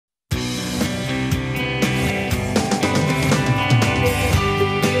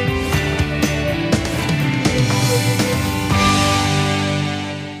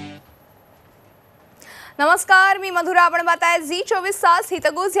नमस्कार, मी मधुरा. आपण पाहताय जी24 तास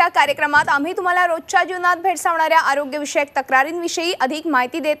हितगुज या कार्यक्रमात आम्ही तुम्हाला रोजच्या जीवनात भेडसावणाऱ्या आरोग्यविषयक तक्रारींविषयी अधिक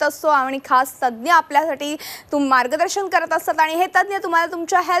माहिती देत असतो आणि खास तज्ञ आपल्यासाठी मार्गदर्शन करत असतात आणि हे तज्ञ तुम्हाला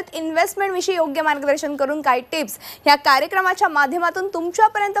तुमच्या हेल्थ इन्व्हेस्टमेंट विषयी योग्य मार्गदर्शन करून काही टिप्स या कार्यक्रमाच्या माध्यमातून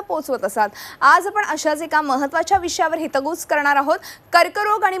तुमच्यापर्यंत पोहोचवत असतात. आज आपण अशाच एका महत्त्वाच्या विषयावर हितगुज करणार आहोत.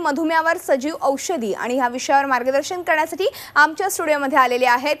 कर्करोग आणि मधुमेहावर सजीव औषधी. आणि ह्या विषयावर मार्गदर्शन करण्यासाठी आमच्या स्टुडिओमध्ये आलेले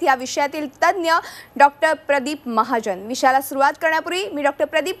आहेत या विषयातील तज्ञ डॉक्टर प्रदीप महाजन. विषयाला सुरुवात करण्यापूर्वी मी डॉक्टर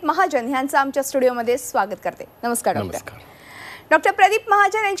प्रदीप महाजन यांचं आमच्या स्टुडिओमध्ये स्वागत करते. नमस्कार डॉक्टर. डॉक्टर प्रदीप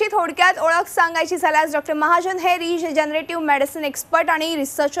महाजन यांची थोडक्यात ओळख सांगायची झाल्यास डॉक्टर महाजन हे रिजनरेटिव्ह मेडिसिन एक्सपर्ट आणि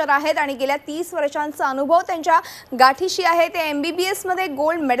रिसर्चर आहेत आणि गेल्या 30 वर्षांचा अनुभव त्यांच्या गाठीशी आहे. ते MBBS मध्ये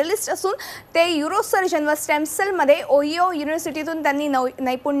गोल्ड मेडलिस्ट असून ते यूरोसर्जन व स्टेम सेलमध्ये ओहियो युनिव्हर्सिटीतून त्यांनी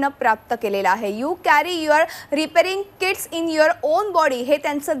नैपुण्य प्राप्त केलेलं आहे. You carry your repairing kits in your on body हे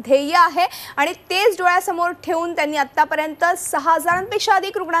त्यांचं ध्येय आहे आणि तेच डोळ्यासमोर ठेवून त्यांनी आतापर्यंत 6000पेक्षा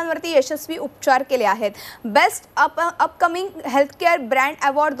अधिक रुग्णांवरती यशस्वी उपचार केले आहेत. Best upcoming healthcare brand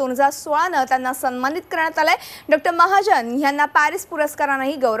award 2016 त्यांना सन्मानित करण्यात आलंय. डॉक्टर महाजन यांना पॅरिस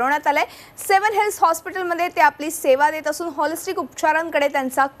पुरस्कारानेही गौरवण्यात आलंय. 7 हिल्स हॉस्पिटलमध्ये ते आपली सेवा देत असून हॉलिस्टिक उपचारांकडे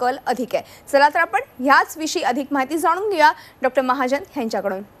त्यांचा कल अधिक आहे. चला तर आपण ह्याच विषयी अधिक माहिती जाणून घेऊया डॉक्टर महाजन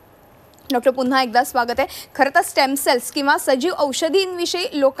यांच्याकडून. डॉक्टर पुन्हा एकदा स्वागत आहे. खरं तर स्टेम सेल्स किंवा सजीव औषधींविषयी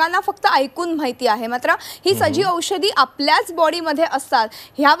लोकांना फक्त ऐकून माहिती आहे, मात्र ही सजीव औषधी आपल्याच बॉडीमध्ये असतात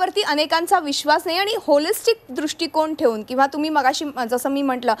ह्यावरती अनेकांचा विश्वास नाही आणि होलिस्टिक दृष्टिकोन ठेवून किंवा तुम्ही मगाशी जसं मी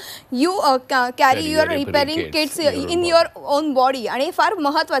म्हटलं you carry your repairing kits in your on body आणि फार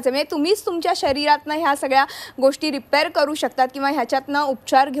महत्त्वाचं म्हणजे तुम्हीच तुमच्या शरीरातनं ह्या सगळ्या गोष्टी रिपेअर करू शकतात किंवा ह्याच्यातनं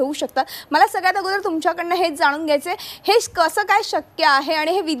उपचार घेऊ शकतात. मला सगळ्यात अगोदर तुमच्याकडनं हेच जाणून घ्यायचं हे कसं काय शक्य आहे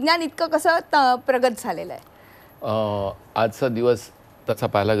आणि हे विज्ञान इतकं कसं प्रगत झालेलं आहे. आजचा दिवस तसा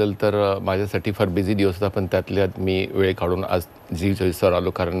पाहायला गेलं तर माझ्यासाठी फार बिझी दिवस होता, पण त्यातल्यात मी वेळ काढून आज जी24वर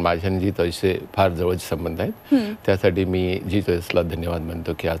आलो कारण माझ्या जी24चे फार जवळचे संबंध आहेत. त्यासाठी मी जी24ला धन्यवाद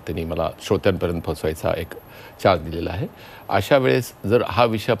मानतो की आज त्यांनी मला श्रोत्यांपर्यंत पोहोचवायचा एक चान्स दिलेला आहे. अशा वेळेस जर हा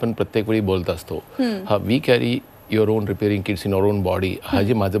विषय आपण प्रत्येक वेळी बोलत असतो, हा we carry your on repairing kits in your on body हा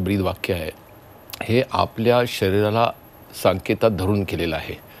जे माझं ब्रीद वाक्य आहे हे आपल्या शरीराला संकेतात धरून केलेलं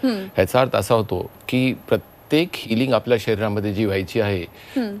आहे. ह्याचा अर्थ असा होतो की प्रत्येक हिलिंग आपल्या शरीरामध्ये जी व्हायची आहे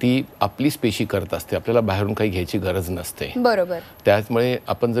ती आपलीच पेशी करत असते, आपल्याला बाहेरून काही घ्यायची गरज नसते. बरोबर. त्यामुळे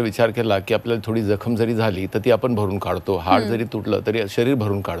आपण जर विचार केला की आपल्याला थोडी जखम जरी झाली तर ती आपण भरून काढतो, हाड जरी तुटलं तरी शरीर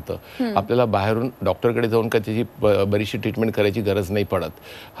भरून काढतं. आपल्याला बाहेरून डॉक्टरकडे जाऊन काय त्याची बरीचशी ट्रीटमेंट करायची गरज नाही पडत.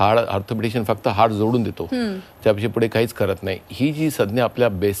 हाड ऑर्थोपेडिशियन फक्त हाड जोडून देतो, त्यापेक्षा पुढे काहीच करत नाही. ही जी संज्ञा आपल्या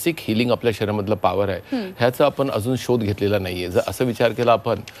बेसिक हिलिंग आपल्या शरीरामधलं पॉवर आहे ह्याचा आपण अजून शोध घेतलेला नाहीये. जर असं विचार केला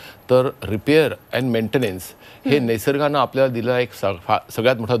आपण तर रिपेअर अँड मेंटेनन्स हे निसर्गानं आपल्याला दिलेला एक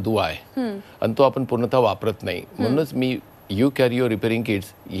सगळ्यात मोठा दुवा आहे आणि तो आपण पूर्णतः वापरत नाही. म्हणूनच me you carry your repairing kits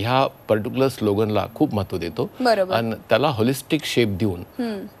ह्या पर्टिक्युलर स्लोगनला खूप महत्त्व देतो आणि त्याला होलिस्टिक शेप देऊन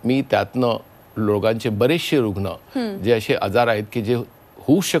मी त्यातनं लोकांचे बरेचसे रुग्ण जे असे आजार आहेत की जे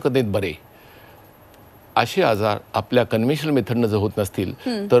होऊ शकत नाहीत बरे, असे आजार आपल्या कन्व्हेन्शनल मेथडनं जर होत नसतील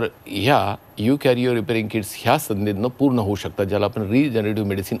तर ह्या you carry your repairing kits ह्या संज्ञेनं पूर्ण होऊ शकतात, ज्याला आपण रिजनरेटिव्ह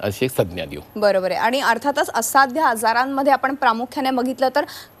मेडिसिन अशी एक संज्ञा देऊ. बरोबर आहे. आणि अर्थातच असाध्य आजारांमध्ये आपण प्रामुख्याने बघितलं तर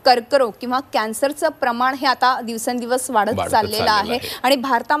कर्करोग किंवा कॅन्सरचं प्रमाण हे आता दिवसेंदिवस वाढत चाललेलं आहे आणि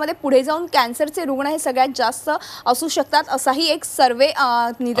भारतामध्ये पुढे जाऊन कॅन्सरचे रुग्ण हे सगळ्यात जास्त असू शकतात असाही एक सर्वे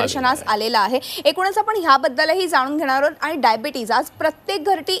निदर्शनास आलेला आहे. एकूणच आपण ह्याबद्दलही जाणून घेणार आहोत. आणि डायबिटीज आज प्रत्येक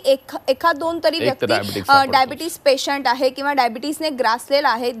घरटी एखाद दोन तरी व्यक्ती डायबिटीज पेशंट आहे किंवा डायबिटीजने ग्रासलेला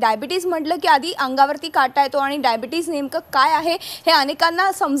आहे. डायबिटीज म्हटलं की आधी अंगावरती काटा येतो आणि डायबिटीज नेमकं काय आहे हे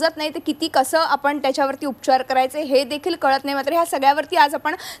अनेकांना समजत नाही. तर किती कसं आपण त्याच्यावरती उपचार करायचे हे देखील कळत नाही. मात्र ह्या सगळ्यावरती आज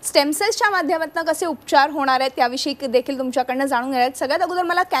आपण स्टेम सेल्सच्या माध्यमातून कसे उपचार होणार आहेत त्याविषयी देखील तुमच्याकडनं जाणून घेणार आहेत. सगळ्यात अगोदर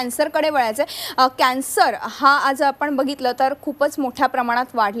मला कॅन्सरकडे वळायचं आहे. कॅन्सर हा आज आपण बघितलं तर खूपच मोठ्या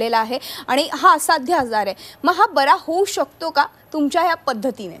प्रमाणात वाढलेला आहे आणि हा असाध्य आजार आहे. मग हा बरा होऊ शकतो का तुमच्या ह्या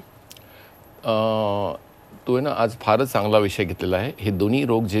पद्धतीने? तो आहे ना आज फारच चांगला विषय घेतलेला आहे. हे दोन्ही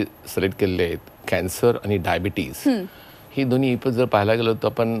रोग जे सिलेक्ट केलेले आहेत कॅन्सर आणि डायबिटीज ही दोन्ही जर पाहायला गेलो तर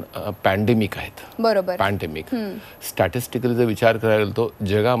आपण पॅन्डेमिक आहेत. बरोबर. पॅन्डेमिक स्टॅटिस्टिकली जर विचार करायला गेलो तर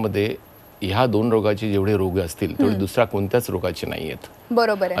जगामध्ये ह्या दोन रोगाचे जेवढे रोग असतील तेवढे दुसऱ्या कोणत्याच रोगाचे नाही आहेत.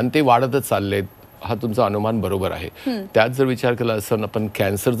 बरोबर. आणि ते वाढतच चालले आहेत. हा तुमचा अनुमान बरोबर आहे. त्यात जर विचार केला असं आपण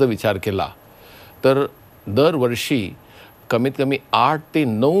कॅन्सर जर विचार केला तर दरवर्षी कमीत कमी 8 ते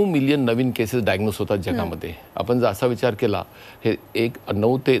 9 मिलियन नवीन केसेस डायग्नोस होतात जगामध्ये. आपण जर असा विचार केला, हे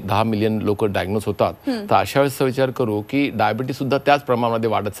 9 ते 10 मिलियन लोक डायग्नोज होतात, तर अशा वेळेस विचार करू की डायबिटीज सुद्धा त्याच प्रमाणामध्ये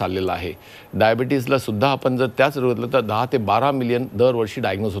वाढत चाललेला आहे. डायबिटीजला सुद्धा आपण जर त्याच बघितलं तर 10 ते 12 मिलियन दरवर्षी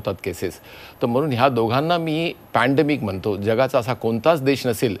डायग्नोज होतात केसेस. तर म्हणून ह्या दोघांना मी पॅन्डेमिक म्हणतो. जगाचा असा कोणताच देश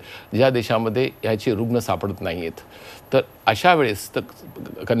नसेल ज्या देशामध्ये याचे रुग्ण सापडत नाही आहेत. तर अशा वेळेस तर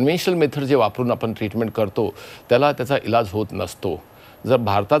कन्व्हेन्शनल मेथड जे वापरून आपण ट्रीटमेंट करतो त्याला त्याचा इलाज होत नसतो. जर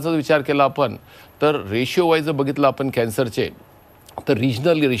भारताचा विचार केला आपण तर रेशिओ वाईज जर बघितलं आपण कॅन्सरचे तर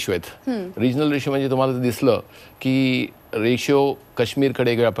रिजनल रेशिओ आहेत. रिजनल रेशिओ म्हणजे तुम्हाला जर दिसलं की रेशिओ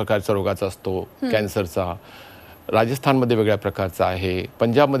काश्मीरकडे वेगळ्या प्रकारचा रोगाचा असतो कॅन्सरचा, राजस्थानमध्ये वेगळ्या प्रकारचा आहे,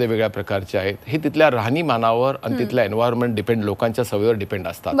 पंजाबमध्ये वेगळ्या प्रकारचे आहेत. हे तिथल्या राहणीमानावर आणि तिथल्या एन्व्हायरमेंट डिपेंड, लोकांच्या सवयीवर डिपेंड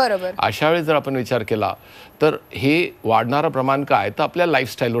असतात. अशा वेळेस जर आपण विचार केला तर हे वाढणारं प्रमाण काय तर आपल्या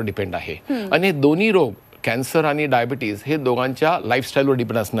लाईफस्टाईलवर डिपेंड आहे. आणि हे दोन्ही रोग कॅन्सर आणि डायबिटीज हे दोघांच्या लाईफस्टाईलवर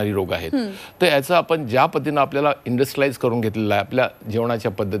डिपेंड असणारी रोग आहेत. तर याचं आपण ज्या पद्धतीनं आपल्याला इंडस्ट्रियलाइज करून घेतलेलं आहे, आपल्या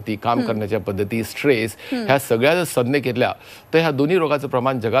जेवणाच्या पद्धती, काम करण्याच्या पद्धती, स्ट्रेस, ह्या सगळ्या जर संज्ञा घेतल्या तर ह्या दोन्ही रोगाचं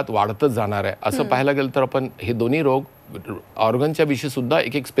प्रमाण जगात वाढतच जाणार आहे. असं पाहायला गेलं तर आपण हे दोन्ही रोग ऑर्गनच्या विषयी सुद्धा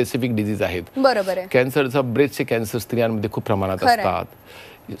एक स्पेसिफिक डिझीज आहेत. बरोबर आहे. कॅन्सरचा ब्रेस्टचे कॅन्सर स्त्रियांमध्ये खूप प्रमाणात असतात,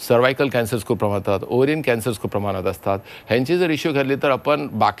 सर्वायकल कॅन्सर्स खूप प्रमाणात, ओव्हरियन कॅन्सर्स खूप प्रमाणात असतात. ह्यांचे जर रेशिओ घातले तर आपण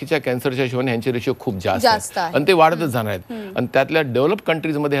बाकीच्या कॅन्सरच्या हिशोबाने ह्यांचे रेशिओ खूप जास्त आहे आणि ते वाढतच जाणार आहेत. आणि त्यातल्या डेव्हलप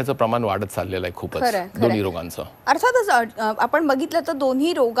कंट्रीजमध्ये ह्याचं प्रमाण वाढत चाललेलं आहे खूपच दोन्ही रोगांचं. अर्थातच आपण बघितलं तर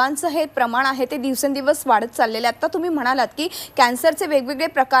दोन्ही रोगांचं हे प्रमाण आहे ते दिवसेंदिवस वाढत चाललेलं आहे. आता तुम्ही म्हणालात की कॅन्सरचे वेगवेगळे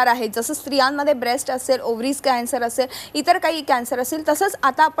प्रकार आहेत, जसं स्त्रियांमध्ये ब्रेस्ट असेल, ओव्हरीज कॅन्सर असेल, इतर काही कॅन्सर असेल. तसंच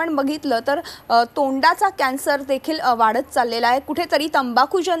आता आपण बघितलं तर तोंडाचा कॅन्सर देखील वाढत चाललेला आहे. कुठेतरी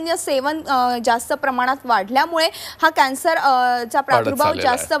तंबाखूजन्य सेवन जास्त प्रमाणात वाढल्यामुळे हा कॅन्सर चा प्रादुर्भाव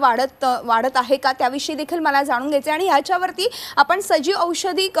जास्त वाढत आहे का, त्याविषयी देखील मला जाणून घ्यायचे. आणि ह्याच्यावरती आपण सजीव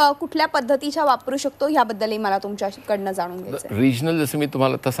औषधी कुठल्या पद्धतीच्या वापरू शकतो याबद्दलही मला तुमच्याकडनं जाणून घ्यायचं. रिजनल जसं मी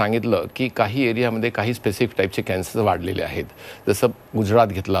तुम्हाला आता सांगितलं की काही एरियामध्ये काही स्पेसिफिक टाईपचे कॅन्सर वाढलेले आहेत. जसं गुजरात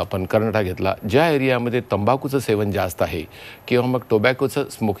घेतला आपण, कर्नाटक घेतला, ज्या एरियामध्ये तंबाखूचं सेवन जास्त आहे किंवा मग टोबॅकोचं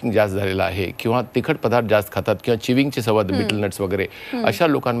स्मोकिंग जास्त झालेलं आहे किंवा तिखट पदार्थ जास्त खातात किंवा चिविंगची सवय, बिटल नट्स वगैरे, अशा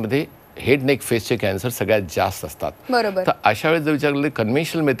लोकांमध्ये हेड नेक फेसचे कॅन्सर सगळ्यात जास्त असतात. बरोबर. तर अशा वेळेस जर विचारलं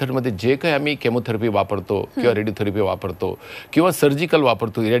कन्व्हेन्शनल मेथडमध्ये जे काही आम्ही केमोथेरपी वापरतो किंवा रेडिओथेरपी वापरतो किंवा सर्जिकल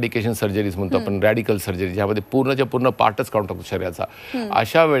वापरतो, इरॅडिकेशन सर्जरीज म्हणतो आपण, रॅडिकल सर्जरी, ज्यामध्ये पूर्णच्या पूर्ण पार्टच काढून टाकतो शरीराचा,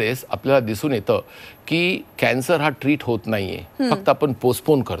 अशा वेळेस आपल्याला दिसून येतं की कॅन्सर हा ट्रीट होत नाहीये, फक्त आपण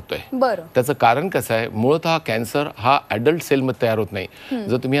पोस्टपोन करतोय. त्याचं कारण कसं आहे, मूळतः कॅन्सर हा ॲडल्ट सेलमध्ये तयार होत नाही.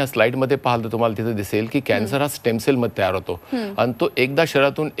 जर तुम्ही या स्लाइडमध्ये पाहाल तर तुम्हाला तिथे दिसेल की कॅन्सर हा स्टेम सेलमध्ये तयार होतो आणि तो एकदा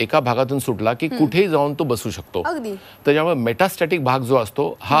शरीरातून एका भागातून सुटला की कुठेही जाऊन तो बसू शकतो. त्याच्यामुळे मेटास्टॅटिक भाग जो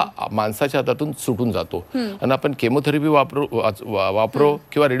असतो हा माणसाच्या हातातून सुटून जातो. आणि आपण केमोथेरपी वापरो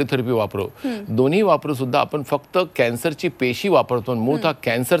किंवा रेडिओथेरपी वापरो, दोन्ही वापरू सुद्धा आपण फक्त कॅन्सरची पेशी वापरतो, मूळतः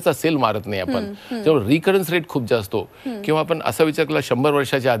कॅन्सरचा सेल मारत नाही आपण. त्यामुळे रिकरन्स रेट खूप जास्त असतो. किंवा आपण असा विचार केला 100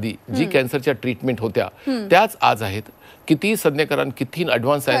 वर्षाच्या आधी जी कॅन्सरच्या ट्रीटमेंट होत्या त्याच आज आहेत. किती संज्ञाकरण, किती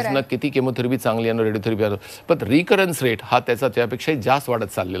ॲडव्हान्स सायन्सनं, किती केमोथेरपी चांगली आणि रेडिओथेरपी आहे, पण रिकरन्स रेट हा त्याचा त्यापेक्षा जास्त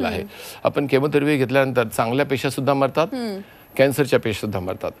वाढत चाललेला आहे. आपण केमोथेरपी घेतल्यानंतर चांगल्या पेशा मरतात, कॅन्सरच्या पेशीसुद्धा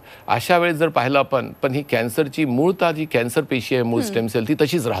मरतात. अशा वेळेस जर पाहिलं आपण, पण ही कॅन्सरची मूळतः जी कॅन्सर पेशी आहे, मूळ स्टेम सेल, ती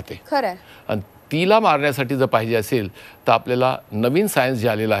तशीच राहते. आणि तिला मारण्यासाठी जर पाहिजे असेल तर आपल्याला नवीन सायन्स जे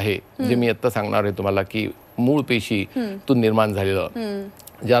आलेलं आहे, जे मी आत्ता सांगणार आहे तुम्हाला, की मूळ पेशीतून निर्माण झालेलं,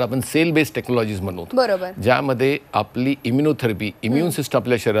 ज्याला आपण सेल बेस्ड टेक्नॉलॉजीज म्हणू, ज्यामध्ये आपली इम्युनोथेरपी, इम्युन सिस्टम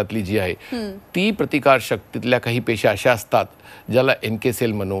आपल्या शरीरातली जी आहे ती प्रतिकार शक्तीतल्या काही पेशी अशा असतात ज्याला NK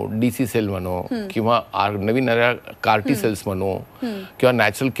सेल म्हणू, DC सेल म्हणू किंवा नवीन कार्टी सेल्स म्हणू किंवा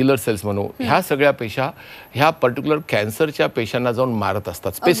नॅचरल किलर सेल्स म्हणू, ह्या सगळ्या पेशा ह्या पर्टिक्युलर कॅन्सरच्या पेशांना जाऊन मारत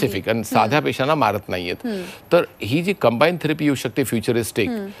असतात स्पेसिफिक, आणि साध्या पेशांना मारत नाहीयेत. तर ही जी कंबाईन थेरपी येऊ शकते futuristic,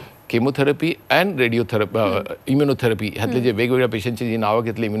 chemotherapy and radiotherapy, immunotherapy, ह्यातले जे वेगवेगळ्या पेशंटची जी नावं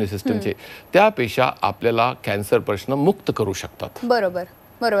घेतली इम्युनो सिस्टमचे, त्या पेशा आपल्याला कॅन्सर प्रश्न मुक्त करू शकतात. बरोबर.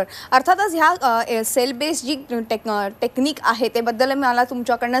 अर्थातच ह्या सेल बेस्ड जी टेक्निक आहे त्याबद्दल मला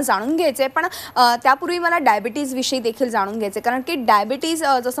तुमच्याकडनं जाणून घ्यायचं आहे. पण त्यापूर्वी मला डायबिटीज विषयी देखील जाणून घ्यायचं आहे, कारण की डायबिटीज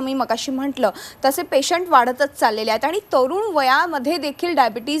जसं मी मगाशी म्हटलं तसे पेशंट वाढतच चाललेले आहेत आणि तरुण वयामध्ये देखील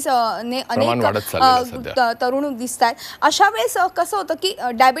डायबिटीजने अनेक तरुण दिसत आहेत. अशा वेळेस कसं होतं की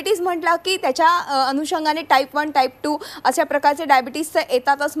डायबिटीज म्हटलं की त्याच्या अनुषंगाने टाईप 1, टाईप 2 अशा प्रकारचे डायबिटीज तर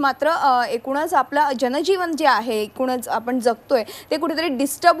येतातच, मात्र एकूणच आपलं जनजीवन जे आहे, एकूणच आपण जगतोय ते कुठेतरी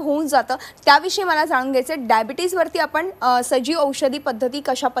डिस्टर्ब होऊन जातं. त्याविषयी मला जाणून घ्यायचं, डायबिटीजवरती आपण सजीव औषधी पद्धती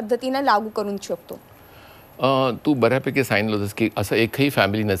कशा पद्धतीने लागू करू शकतो? तू बऱ्यापैकी सांगितलं होतंस की असं एकही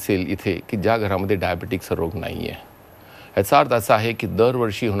फॅमिली नसेल इथे की ज्या घरामध्ये डायबेटिकचा रोग नाही आहे. याचा अर्थ असा आहे की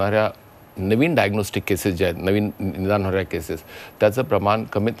दरवर्षी होणाऱ्या नवीन डायग्नोस्टिक केसेस जे आहेत, नवीन निदान होणाऱ्या केसेस, त्याचं प्रमाण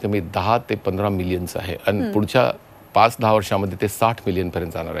कमीत कमी 10 ते 15 मिलियनचं आहे आणि पुढच्या 5-10 वर्षामध्ये ते 60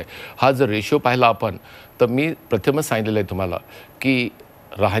 मिलियनपर्यंत जाणार आहे. हा जर रेशो पाहिला आपण, तर मी प्रथमच सांगितलेलं आहे तुम्हाला की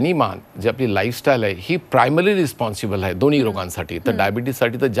राहणीमान जी आपली लाईफस्टाईल आहे ही प्रायमरी रिस्पॉन्सिबल आहे दोन्ही रोगांसाठी. तर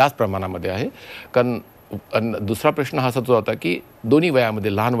डायबिटीजसाठी तर जास्त प्रमाणामध्ये आहे, कारण दुसरा प्रश्न हा असा होता की दोन्ही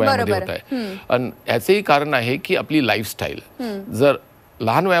वयामध्ये, लहान वयामध्ये होत आहे. आणि याचेही कारण आहे की आपली लाईफस्टाईल. जर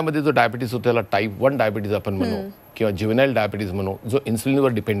लहान वयामध्ये जो डायबिटीज होतो त्याला टाईप 1 डायबिटीज आपण म्हणू किंवा ज्युव्हेनाइल डायबिटीज म्हणू, जो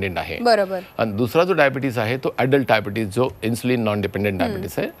इन्सुलिनवर डिपेंडेंट आहे. आणि दुसरा जो डायबिटीज आहे तो ॲडल्ट डायबिटीज, जो इन्सुलिन नॉन डिपेंडेंट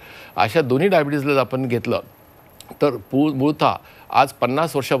डायबिटीज आहे. अशा दोन्ही डायबिटीजला आपण घेतलं तर मूळतः आज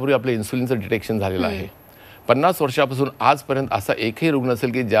 50 वर्षापूर्वी आपल्या इन्सुलिनचं डिटेक्शन झालेलं आहे. 50 वर्षापासून आजपर्यंत असा एकही रुग्ण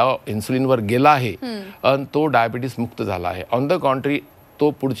असेल की ज्या इन्सुलिनवर गेला आहे आणि तो डायबिटीस मुक्त झाला आहे. ऑन द कॉन्ट्री तो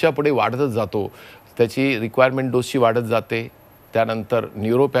पुढच्या पुढे वाढतच जातो, त्याची रिक्वायरमेंट डोसची वाढत जाते, त्यानंतर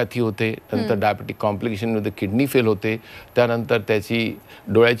न्यूरोपॅथी होते, नंतर डायबेटिक कॉम्प्लिकेशनमध्ये किडनी फेल होते, त्यानंतर त्याची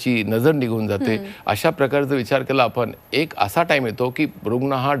डोळ्याची नजर निघून जाते. अशा प्रकारचा विचार केला आपण, एक असा टाईम येतो की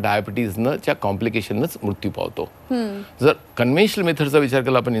रुग्ण हा डायबिटीजच्या कॉम्प्लिकेशनच मृत्यू पावतो. जर कन्व्हेन्शनल मेथडचा विचार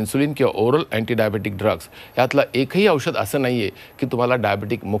केला आपण, इन्सुलिन किंवा ओरल अँटी डायबेटिक ड्रग्स, यातलं एकही औषध असं नाही आहे की तुम्हाला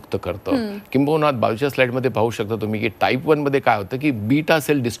डायबेटिक मुक्त करतं. किंबहुना बाजूच्या स्लाईडमध्ये पाहू शकता तुम्ही की टाईप 1 मध्ये काय होतं की बीटा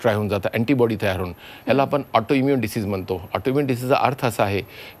सेल डिस्ट्रॉय होऊन जातं, अँटीबॉडी तयार होऊन. याला आपण ऑटोइम्युन डिसीज म्हणतो. ऑटोइम्युन डिसीजचा अर्थ असा आहे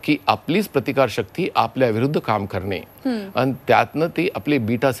की आपलीच प्रतिकारशक्ती आपल्या विरुद्ध काम करणे आणि त्यातनं ती आपले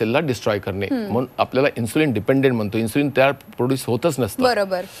बीटा सेलला डिस्ट्रॉय करणे. म्हणून आपल्याला इन्सुलिन डिपेंडेंट म्हणतो. इन्सुलिन तयार प्रोड्यूस होतच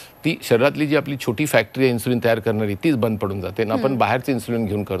नसतं. ती शरीरातली जी आपली छोटी फॅक्टरी आहे इन्सुलिन तयार करणारी, तीच बंद पडून जाते आणि आपण बाहेरचे इन्सुलिन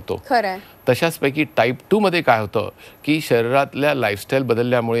घेऊन करतो. तशाचपैकी टाईप 2 मध्ये काय होतं की शरीरातल्या लाईफस्टाईल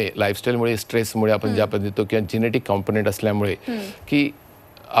बदलल्यामुळे, लाईफस्टाईलमुळे, स्ट्रेसमुळे आपण ज्या पद्धतीतो किंवा जेनेटिक कॉम्पोनेंट असल्यामुळे की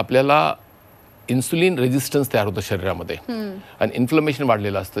आपल्याला इन्सुलिन रेजिस्टन्स तयार होतं शरीरामध्ये आणि इन्फ्लमेशन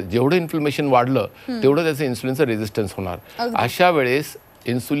वाढलेलं असतं. जेवढं इन्फ्लमेशन वाढलं तेवढं त्याचं इन्सुलिनचं रेजिस्टन्स होणार. अशा वेळेस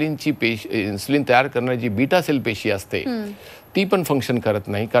इन्सुलिन तयार करणारी जी बीटा सेल पेशी असते ती पण फंक्शन करत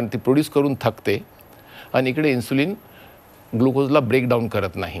नाही, कारण ती प्रोड्यूस करून थकते आणि इकडे इन्सुलिन ग्लुकोजला ब्रेकडाऊन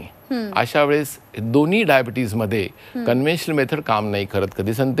करत नाही. अशा वेळेस दोन्ही डायबिटीजमध्ये कन्व्हेन्शनल मेथड काम नाही करत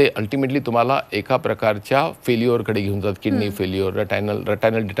कधीच, आणि ते अल्टिमेटली तुम्हाला एका प्रकारच्या फेल्युअरकडे घेऊन जातात. किडनी फेल्युअर,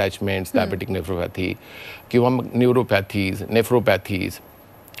 रटायनल डिटॅचमेंट्स, डायबेटिक नेफ्रोपॅथी किंवा मग न्यूरोपॅथीज, नेफ्रोपॅथीज,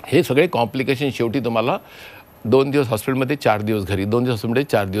 हे सगळे कॉम्प्लिकेशन शेवटी तुम्हाला 2 दिवस हॉस्पिटलमध्ये, 4 दिवस घरी, 2 दिवस हॉस्पिटलमध्ये,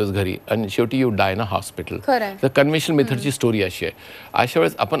 4 दिवस घरी, आणि शेवटी यू डाय ना हॉस्पिटल. तर कन्व्हेन्शनल मेथडची स्टोरी अशी आहे. अशा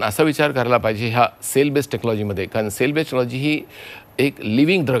वेळेस आपण असा विचार करायला पाहिजे ह्या सेल बेस्ड टेक्नॉलॉजीमध्ये, कारण सेल बेस्ड टेक्नॉलॉजी ही एक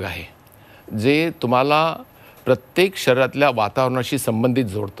लिव्हिंग ड्रग आहे जे तुम्हाला प्रत्येक शरीरातल्या वातावरणाशी संबंधित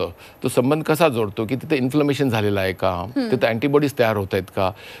जोडतं. तो संबंध कसा जोडतो की तिथे इन्फ्लमेशन झालेलं आहे का, तिथे अँटीबॉडीज तयार होत आहेत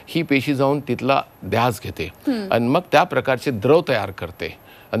का, ही पेशी जाऊन तिथला ध्यास घेते आणि मग त्या प्रकारचे द्रव तयार करते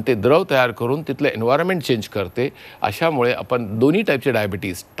आणि ते द्रव तयार करून तिथलं एन्व्हायरमेंट चेंज करते. अशामुळे आपण दोन्ही टाईपचे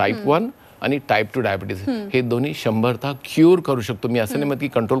डायबिटीज, टाईप 1 आणि टाईप 2 डायबिटीज, हे दोन्ही 100% क्यूर करू शकतो. मी असं नाही म्हणत की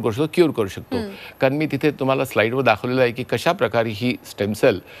कंट्रोल करू शकतो, क्यूर करू शकतो. कारण मी तिथे तुम्हाला स्लाईडवर दाखवलेलं आहे की कशा प्रकारे ही स्टेम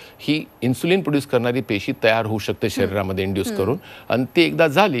सेल, ही इन्सुलिन प्रोड्यूस करणारी पेशी तयार होऊ शकते शरीरामध्ये इंड्यूस करून, आणि ती एकदा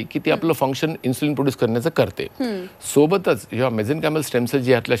झाली की ती आपलं फंक्शन इन्सुलिन प्रोड्यूस करण्याचं करते. सोबतच जेव्हा मेझेनकायमल स्टेम सेल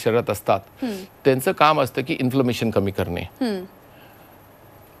जे आपल्या शरीरात असतात त्यांचं काम असतं की इन्फ्लमेशन कमी करणे,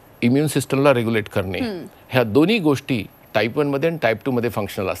 इम्युन सिस्टमला रेग्युलेट करणे. ह्या दोन्ही गोष्टी टाईप 1 मध्ये आणि टाईप 2 मध्ये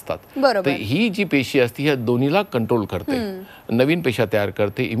फंक्शनल असतात. तर ही जी पेशी असते ह्या दोन्हीला कंट्रोल करते, नवीन पेशा तयार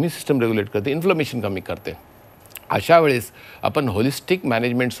करते, इम्युन सिस्टम रेग्युलेट करते, इन्फ्लमेशन कमी करते. अशा वेळेस आपण होलिस्टिक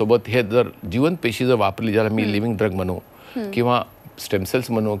मॅनेजमेंट सोबत हे जर जिवंत पेशी जर वापरली, ज्याला मी लिव्हिंग ड्रग म्हणू किंवा स्टेम सेल्स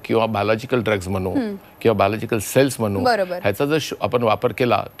म्हणू किंवा बायोलॉजिकल ड्रग्ज म्हणू किंवा बायोलॉजिकल सेल्स म्हणू, ह्याचा जर आपण वापर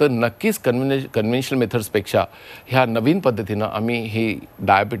केला तर नक्कीच कन्व्हेन्शनल मेथड्सपेक्षा ह्या नवीन पद्धतीनं आम्ही ही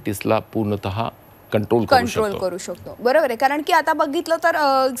डायबिटीसला पूर्णतः कंट्रोल करू शकतो. बरोबर आहे, कारण की आता बघितलं तर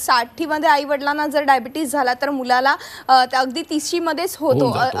 60मध्ये आई वडिलांना जर डायबिटीस झाला तर मुलाला अगदी 30मध्येच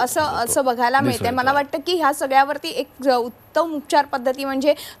होतो असं बघायला मिळते. मला वाटतं की ह्या सगळ्यावरती एक उत्तम उपचार पद्धती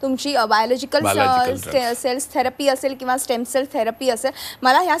म्हणजे तुमची बायोलॉजिकल सेल्स थेरपी असेल किंवा स्टेम सेल थेरपी असेल.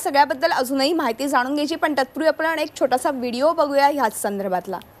 मला ह्या सगळ्याबद्दल अजूनही माहिती जाणून घ्यायची, पण तत्पूर्वी आपण एक छोटासा व्हिडिओ बघूया ह्याच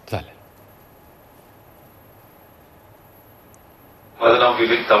संदर्भातला. चालेल. माझं नाव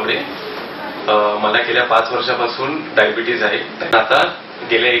विवेक तावडे. मला गेल्या 5 वर्षापासून डायबिटीज आहे. आता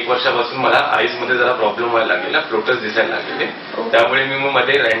गेल्या 1 वर्षापासून मला आईज मध्ये जरा प्रॉब्लेम व्हायला लागलेला, फ्लोटस दिसायला लागलेले. त्यामुळे मी मग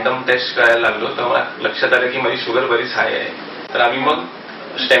मध्ये रॅन्डम टेस्ट करायला लागलो, तर मला लक्षात आलं की माझी शुगर बरीच हाय आहे. तर आम्ही मग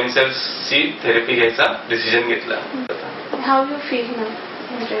स्टेम सेल्सची थेरपी घ्यायचा डिसिजन घेतला. How you feel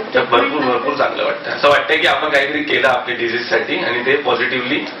now? भरपूर चांगलं वाटतं. असं वाटतंय की आपण काहीतरी केलं आपल्या डिझीजसाठी आणि ते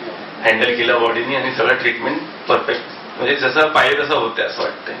पॉझिटिव्हली हँडल केलं बॉडीने आणि सगळं ट्रीटमेंट परफेक्ट, म्हणजे जसं पाहिजे तसं होतं असं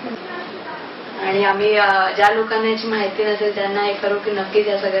वाटतंय. आणि आम्ही ज्या लोकांना याची माहिती नसेल त्यांना हे करू की नक्कीच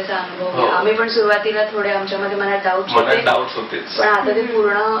या सगळ्याचा अनुभव घ्या. आम्ही पण सुरुवातीला थोडे आमच्यामध्ये मनात डाऊट्स होते पण आता ते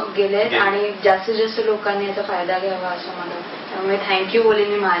पूर्ण गेलेत आणि जास्तीत जास्त लोकांनी याचा फायदा घ्यावा असं मला वाटतं. त्यामुळे थँक्यू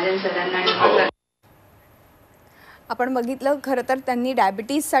बोलेन मी महाजन सरांना. आणि आपण बघितलं खरं तर त्यांनी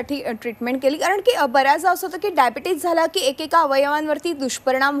डायबिटीजसाठी ट्रीटमेंट केली, कारण की बऱ्याचदा असं होतं की डायबिटीज झाला की एकेका अवयवांवरती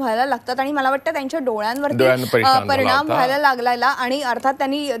दुष्परिणाम व्हायला लागतात आणि मला वाटतं त्यांच्या डोळ्यांवरती परिणाम व्हायला लागलेला आणि अर्थात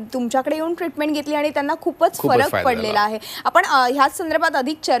त्यांनी तुमच्याकडे येऊन ट्रीटमेंट घेतली आणि त्यांना खूपच फरक पडलेला आहे. आपण ह्याच संदर्भात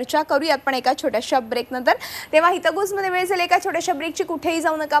अधिक चर्चा करूयात पण एका छोट्याशा ब्रेकनंतर. तेव्हा हितगुजमध्ये वेळ झाली एका छोट्याशा ब्रेकची. कुठेही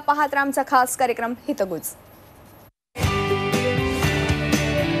जाऊ नका, पाहत राहा आमचा खास कार्यक्रम हितगुज.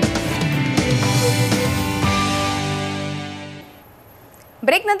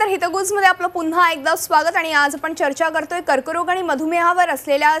 ब्रेक नंतर हितगुजमध्ये आपलं पुन्हा एकदा स्वागत. आणि आज आपण चर्चा करतोय कर्करोग आणि मधुमेहावर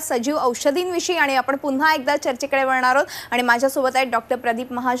असलेल्या सजीव औषधींविषयी आणि आपण पुन्हा एकदा चर्चेकडे वळणार आहोत. आणि माझ्यासोबत आहेत डॉक्टर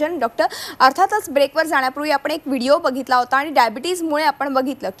प्रदीप महाजन. डॉक्टर, अर्थातच ब्रेकवर जाण्यापूर्वी आपण एक व्हिडिओ बघितला होता आणि डायबिटीजमुळे आपण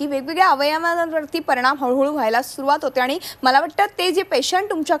बघितलं की वेगवेगळ्या अवयवांवरती परिणाम हळूहळू व्हायला सुरुवात होते आणि मला वाटतं ते जे पेशंट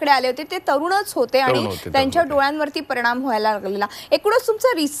तुमच्याकडे आले होते ते तरुणच होते आणि त्यांच्या डोळ्यांवरती परिणाम व्हायला लागलेला. एकूणच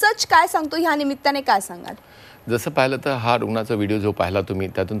तुमचा रिसर्च काय सांगतो ह्या निमित्ताने, काय सांगाल? जसं पाहिलं तर हा रुग्णाचा व्हिडिओ जो पाहिला तुम्ही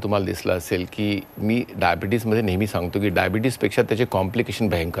त्यातून तुम्हाला दिसलं असेल की मी डायबिटीजमध्ये नेहमी सांगतो की डायबिटीजपेक्षा त्याचे कॉम्प्लिकेशन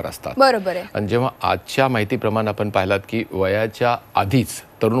भयंकर असतात. बरोबर आहे. आणि जेव्हा आजच्या माहितीप्रमाणे आपण पाहिलात की वयाच्या आधीच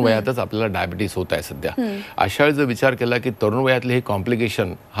तरुण वयातच आपल्याला डायबिटीज होत आहे सध्या, अशा वेळी जर विचार केला की तरुण वयातले हे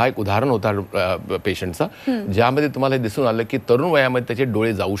कॉम्प्लिकेशन हा एक उदाहरण होता पेशंटचा, ज्यामध्ये तुम्हाला दिसून आलं की तरुण वयामध्ये त्याचे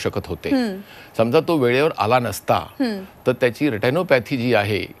डोळे जाऊ शकत होते. समजा तो वेळेवर आला नसता तर त्याची रेटिनोपॅथी जी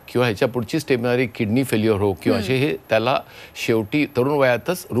आहे किंवा ह्याच्या पुढची स्टेप येणारी किडनी फेल्युअर हो किंवा असे हे त्याला शेवटी तरुण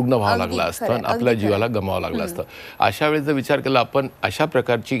वयातच रुग्ण व्हावं लागलं असतं आणि आपल्या जीवाला गमावं लागलं असतं. अशा वेळेस जर विचार केला आपण अशा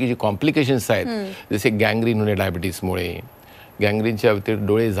प्रकारची जी कॉम्प्लिकेशन्स आहेत जसे गँग्रीन होणे डायबिटीसमुळे, गँग्रीनच्या व्यतिरिक्त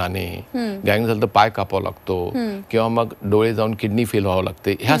डोळे जाणे, गँग्रीन झालं तर पाय कापावा लागतो किंवा मग डोळे जाऊन किडनी फेल व्हावं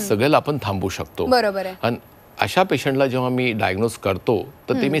लागते, ह्या सगळ्याला आपण थांबवू शकतो. बरोबर आहे. आणि अशा पेशंटला जेव्हा मी डायग्नोज करतो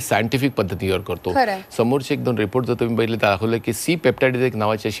तर ते मी सायंटिफिक पद्धतीवर करतो. समोरचे एक दोन रिपोर्ट जर तुम्ही बघितले तर दाखवले की सी पेप्टाइड एक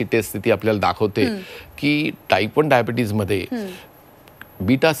नावाची अशी टेस्ट ती आपल्याला दाखवते की टाईप 1 डायबिटीजमध्ये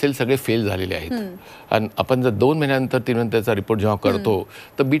बीटा सेल सगळे फेल झालेले आहेत. आणि आपण जर 2 महिन्यानंतर 3 महिन्याचा रिपोर्ट जेव्हा करतो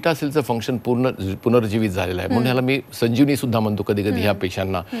तर बीटा सेलचं फंक्शन पुनर्जीवित झालेलं आहे. म्हणून ह्याला मी संजीवनी सुद्धा म्हणतो कधी कधी ह्या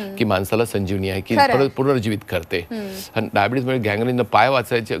पेशंटना की माणसाला संजीवनी आहे की पुनर्जीवित करते. आणि डायबिटीजमुळे गँग्रीननं पाय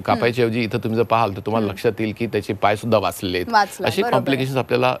कापायच्या ऐवजी इथं तुम्ही जर पाहाल तर तुम्हाला लक्षात येईल की त्याचे पाय सुद्धा वाचलेले आहेत. असे कॉम्प्लिकेशन्स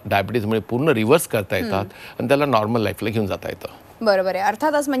आपल्याला डायबिटीजमुळे पूर्ण रिव्हर्स करता येतात आणि त्याला नॉर्मल लाईफला घेऊन जाता येतं. बरोबर आहे.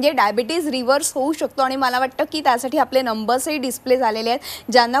 अर्थातच म्हणजे डायबिटीज रिव्हर्स होऊ शकतो आणि मला वाटतं की त्यासाठी आपले नंबर्सही डिस्प्ले झालेले आहेत.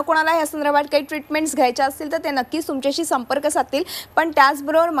 ज्यांना कोणाला या संदर्भात काही ट्रीटमेंट्स घ्यायच्या असतील तर ते नक्कीच तुमच्याशी संपर्क साधतील. पण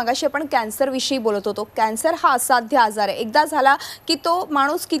त्याचबरोबर मगाशी आपण कॅन्सरविषयी बोलत होतो. कॅन्सर हा असाध्य आजार आहे. एकदा झाला की तो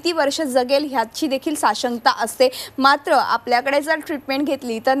माणूस किती वर्ष जगेल ह्याची देखील साशंकता असते. मात्र आपल्याकडे जर ट्रीटमेंट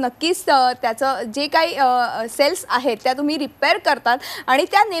घेतली तर नक्कीच त्याचं जे काही सेल्स आहेत त्या तुम्ही रिपेअर करतात आणि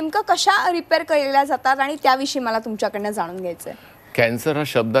त्या नेमकं कशा रिपेअर केल्या जातात आणि त्याविषयी मला तुमच्याकडनं जाणून घ्यायचं आहे. कॅन्सर हा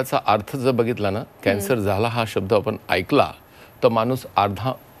शब्दाचा अर्थ जर बघितला ना, कॅन्सर झाला हा शब्द आपण ऐकला तर माणूस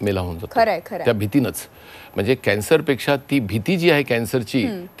अर्धा मेला होऊन जातो त्या भीतीनंच. म्हणजे कॅन्सरपेक्षा ती भीती जी आहे कॅन्सरची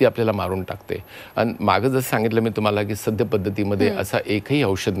ती आपल्याला मारून टाकते. आणि मागं जसं सांगितलं मी तुम्हाला की सध्या पद्धतीमध्ये असा एकही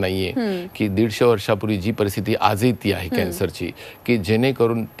औषध नाहीये की 150 वर्षापूर्वी जी परिस्थिती आजही ती आहे कॅन्सरची की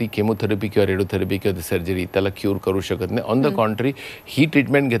जेणेकरून ती केमोथेरपी किंवा रेडिओथेरपी किंवा सर्जरी त्याला क्यूर करू शकत नाही. ऑन द कॉन्ट्री ही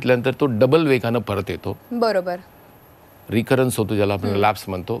ट्रीटमेंट घेतल्यानंतर तो डबल वेगानं परत येतो. बरोबर. रिकरन्स होतो ज्याला आपण लॅप्स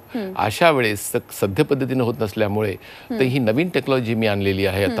म्हणतो. अशा वेळेस सध्या पद्धतीने होत नसल्यामुळे तर ही नवीन टेक्नॉलॉजी मी आणलेली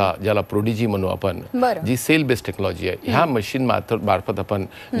आहे आता ज्याला प्रोडिजी म्हणू आपण, जी सेल बेस्ड टेक्नॉलॉजी आहे. ह्या मशीन मार्फत आपण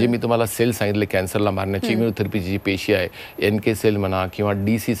जे मी तुम्हाला सेल सांगितले कॅन्सरला मारण्याची इम्युनोथेरपीची जी पेशी आहे, NK सेल म्हणा किंवा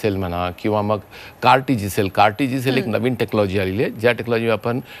DC सेल म्हणा किंवा मग CAR-T सेल एक नवीन टेक्नॉलॉजी आलेली आहे ज्या टेक्नॉलॉजी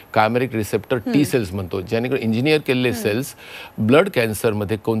आपण कायमेरिक रिसेप्टर T सेल्स म्हणतो, ज्यानेकडे इंजिनियर केलेले सेल्स ब्लड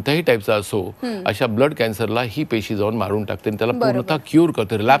कॅन्सरमध्ये कोणत्याही टाईपचा असो अशा ब्लड कॅन्सरला ही पेशी जाऊन मारून टाकते आणि त्याला पूर्णतः क्यूर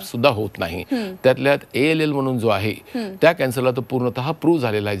करते. रिलॅप्स सुद्धा होत नाही. त्यातल्यात ALL म्हणून जो आहे त्या कॅन्सरला तो पूर्णतः प्रूव्ह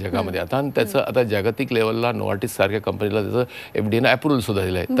झालेला आहे जगामध्ये आता. आणि त्याचं आता जागतिक लेवलला नोवार्टिस सारख्या कंपनीला त्याचं FDA अप्रुव्हल सुद्धा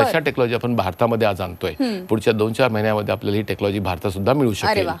दिलं आहे. तशा टेक्नॉलॉजी आपण भारतामध्ये आज आणतोय. पुढच्या 2-4 महिन्यामध्ये आपल्याला ही टेक्नॉलॉजी भारतात सुद्धा मिळू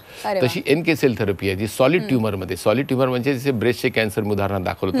शकेल. तशी NK सेल थेरपी आहे जी सॉलिड ट्युमरमध्ये, सॉलिड ट्युमर म्हणजे जसे ब्रेस्टचे कॅन्सर मी उदाहरण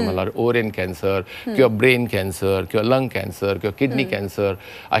दाखवलं तुम्हाला, ओव्हरियन कॅन्सर किंवा ब्रेन कॅन्सर किंवा लंग कॅन्सर किंवा किडनी कॅन्सर,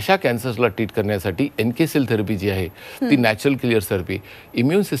 अशा कॅन्सर्सला ट्रीट करण्यासाठी NK सेल थेरपी जी आहे ती natural clear therapy,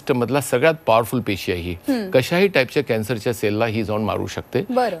 immune system मधला सगळ्यात पॉवरफुल पेशी आहे ही. कशाही टाईपच्या कॅन्सरच्या सेलला ही जाऊन मारू शकते.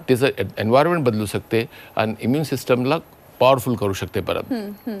 तिचं एन्व्हायरमेंट बदलू शकते आणि इम्युन सिस्टमला पॉवरफुल करू शकते परत.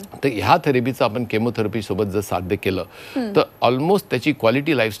 तर ह्या थेरपीचं आपण केमोथेरपी सोबत जर साध्य केलं तर ऑलमोस्ट त्याची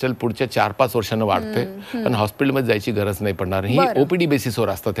क्वालिटी लाईफस्टाईल पुढच्या 4-5 वर्षांना वाढते आणि हॉस्पिटलमध्ये जायची गरज नाही पडणार. ही ओपीडी बेसिसवर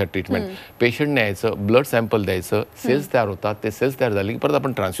असतात ह्या ट्रीटमेंट. पेशंटने यायचं, ब्लड सॅम्पल द्यायचं, सेल्स तयार होतात, ते सेल्स तयार झाले की परत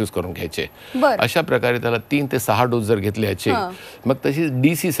आपण ट्रान्सफ्यूज करून घ्यायचे. अशा प्रकारे त्याला 3 ते 6 डोस जर घेतले याचे, मग तशी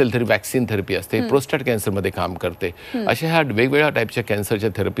DC sale therapy, vaccine therapy असते, प्रोस्टेट कॅन्सरमध्ये काम करते. अशा ह्या वेगवेगळ्या टाईपच्या कॅन्सरच्या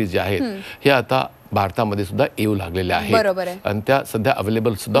थेरपीज ज्या आहेत ह्या आता भारतामध्ये सुद्धा येऊ लागलेल्या आहेत आणि त्या सध्या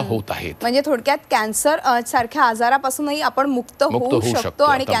अवेलेबल सुद्धा होत आहेत. म्हणजे थोडक्यात कॅन्सर सारख्या आजारापासूनही आपण मुक्त होऊ शकतो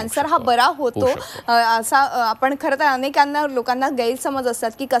आणि कॅन्सर हा बरा होतो असा आपण खरं तर अनेकांना लोकांना गैरसमज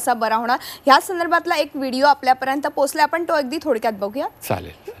असतात की कसा बरा होणार. ह्या संदर्भातला एक व्हिडिओ आपल्यापर्यंत पोहोचला, आपण तो अगदी थोडक्यात बघूया.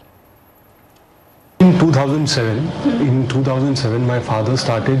 चालेल. In 2007, my father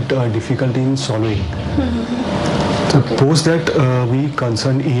started difficulty in swallowing. So post that, we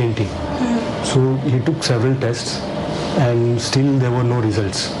concerned ENT. So he took several tests, and still there were no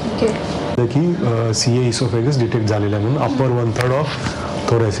results. Okay. की CA esophagus detect झालेला आहे म्हणून upper 1/3 of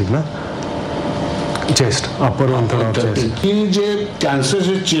thoracic ना chest, upper 1/3 of chest. की जे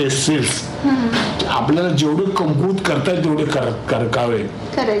कॅन्सरचे chest cells आपल्याला जेवढे कमकुवत करता येईल तेवढे करावे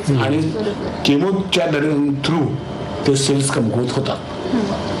आणि केमोच्या थ्रू ते सेल्स कमकुवत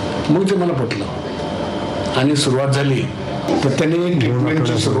होतात. मग ते मला पटलं आणि सुरुवात झाली. तर त्याने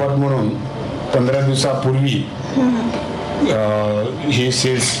ट्रीटमेंटची सुरुवात म्हणून 15 दिवसापूर्वी हे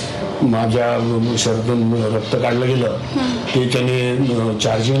सेल्स माझ्या शरीरातून रक्त काढलं गेलं, ते त्याने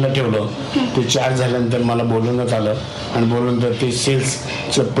चार्जिंगला ठेवलं. ते चार्ज झाल्यानंतर मला बोलवण्यात आलं आणि बोलवल्यानंतर ते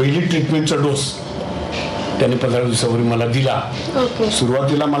सेल्सचं पहिली ट्रीटमेंटचा डोस त्याने 15 दिवसापूर्वी मला दिला.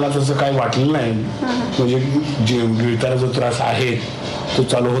 सुरुवातीला मला तसं काही वाटलं नाही, म्हणजे जे गिळताना जो त्रास आहे तो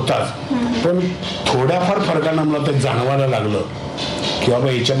चालू होताच, पण थोड्याफार फरकानं मला ते जाणवायला लागलं की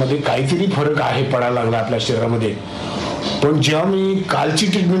बाबा याच्यामध्ये काहीतरी फरक आहे, पडायला लागला आपल्या शरीरामध्ये. पण जेव्हा मी कालची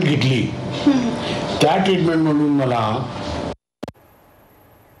ट्रीटमेंट घेतली त्या ट्रीटमेंट म्हणून मला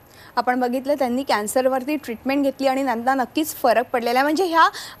आपण बघितलं त्यांनी कॅन्सरवरती ट्रीटमेंट घेतली आणि नंतर नक्कीच फरक पडलेला आहे. म्हणजे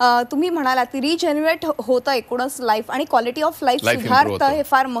ह्या तुम्ही म्हणालात रिजनरेट होतं एकूणच लाईफ आणि क्वालिटी ऑफ लाईफ सुधारतं, हे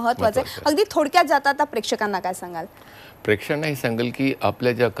फार महत्त्वाचं आहे. अगदी थोडक्यात जाता आता प्रेक्षकांना काय सांगाल? प्रेक्षकांना हे सांगेल की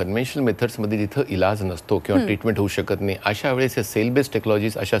आपल्या ज्या कन्व्हेन्शनल मेथड्समध्ये जिथं इलाज नसतो किंवा ट्रीटमेंट होऊ शकत नाही अशा वेळेस हे सेल बेस्ड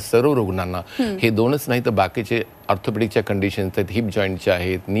टेक्नॉलॉजीज अशा सर्व रुग्णांना, हे दोनच नाही तर बाकीचे ऑर्थोपेडिकच्या कंडिशन्स आहेत, हिप जॉईंटच्या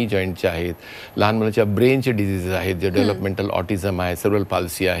आहेत, नी जॉईंटच्या आहेत, लहान मुलांच्या ब्रेनचे डिझिजेस आहेत, जे डेव्हलपमेंटल ऑटिझम आहे, सेरेब्रल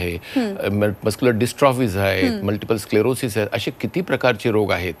पाल्सी आहे, मस्क्युलर डिस्ट्रॉफीज आहेत, मल्टिपल स्क्लेरोसिस आहेत, असे किती प्रकारचे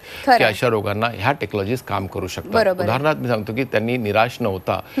रोग आहेत की अशा रोगांना ह्या टेक्नॉलॉजीज काम करू शकतात. उदाहरणार्थ मी सांगतो की त्यांनी निराश न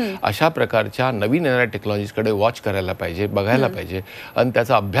होता अशा प्रकारच्या नवीन येणाऱ्या टेक्नॉलॉजीकडे वॉच करायला पाहिजे, बघायला पाहिजे आणि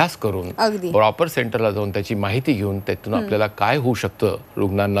त्याचा अभ्यास करून प्रॉपर सेंटरला जाऊन त्याची माहिती घेऊन त्यातून आपल्याला काय होऊ शकतं,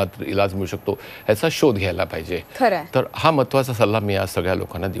 रुग्णांना इलाज मिळू शकतो ह्याचा शोध घ्यायला पाहिजे. तर हा महत्त्वाचा सल्ला मी आज सगळ्या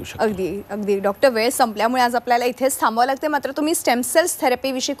लोकांना देऊ शकतो. अगदी डॉक्टर, वेळ संपल्यामुळे आज आपल्याला इथेच थांबावं लागते. मात्र तुम्ही स्टेम सेल्स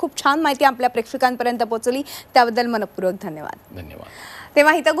थेरपी विषयी खूप छान माहिती आपल्या प्रेक्षकांपर्यंत पोहोचवली, त्याबद्दल मनपूर्वक धन्यवाद. धन्यवाद.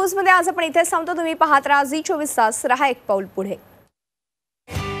 तेव्हा हितगुजमध्ये आज आपण इथेच थांबतो. तुम्ही पाहत राहा झी 24 तास, रहा एक पाऊल पुढे.